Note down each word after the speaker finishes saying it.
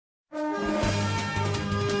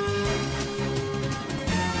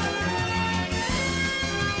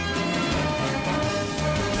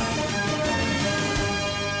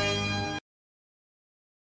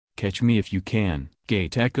Catch me if you can.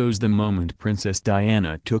 Kate echoes the moment Princess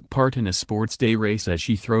Diana took part in a sports day race as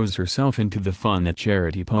she throws herself into the fun at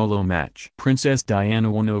charity polo match. Princess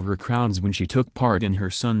Diana won over crowds when she took part in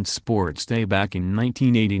her son's sports day back in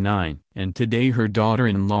 1989, and today her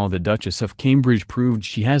daughter-in-law the Duchess of Cambridge proved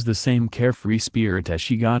she has the same carefree spirit as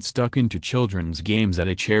she got stuck into children's games at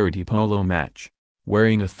a charity polo match.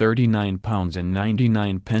 Wearing a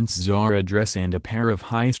 £39.99 Zara dress and a pair of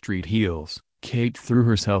high street heels, Kate threw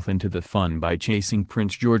herself into the fun by chasing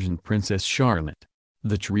Prince George and Princess Charlotte.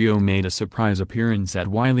 The trio made a surprise appearance at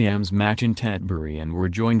William's match in Tetbury and were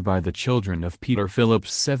joined by the children of Peter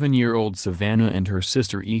Phillips' 7-year-old Savannah and her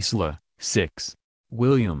sister Isla, 6.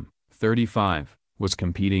 William, 35, was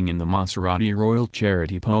competing in the Maserati Royal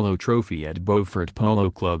Charity Polo Trophy at Beaufort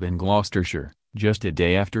Polo Club in Gloucestershire, just a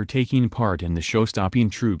day after taking part in the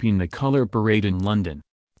show-stopping Trooping the Colour Parade in London.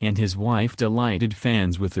 And his wife delighted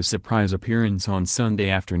fans with a surprise appearance on Sunday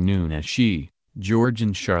afternoon as she, George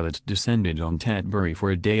and Charlotte descended on Tetbury for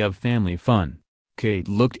a day of family fun. Kate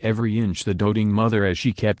looked every inch the doting mother as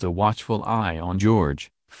she kept a watchful eye on George,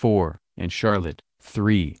 4, and Charlotte,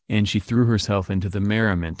 3. And she threw herself into the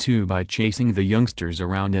merriment too by chasing the youngsters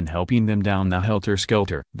around and helping them down the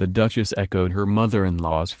helter-skelter. The Duchess echoed her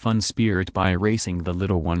mother-in-law's fun spirit by racing the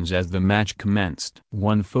little ones as the match commenced.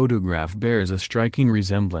 One photograph bears a striking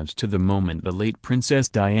resemblance to the moment the late Princess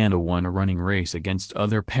Diana won a running race against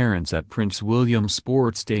other parents at Prince William's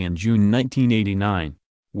Sports Day in June 1989.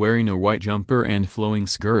 Wearing a white jumper and flowing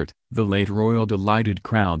skirt, the late royal delighted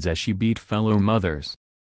crowds as she beat fellow mothers.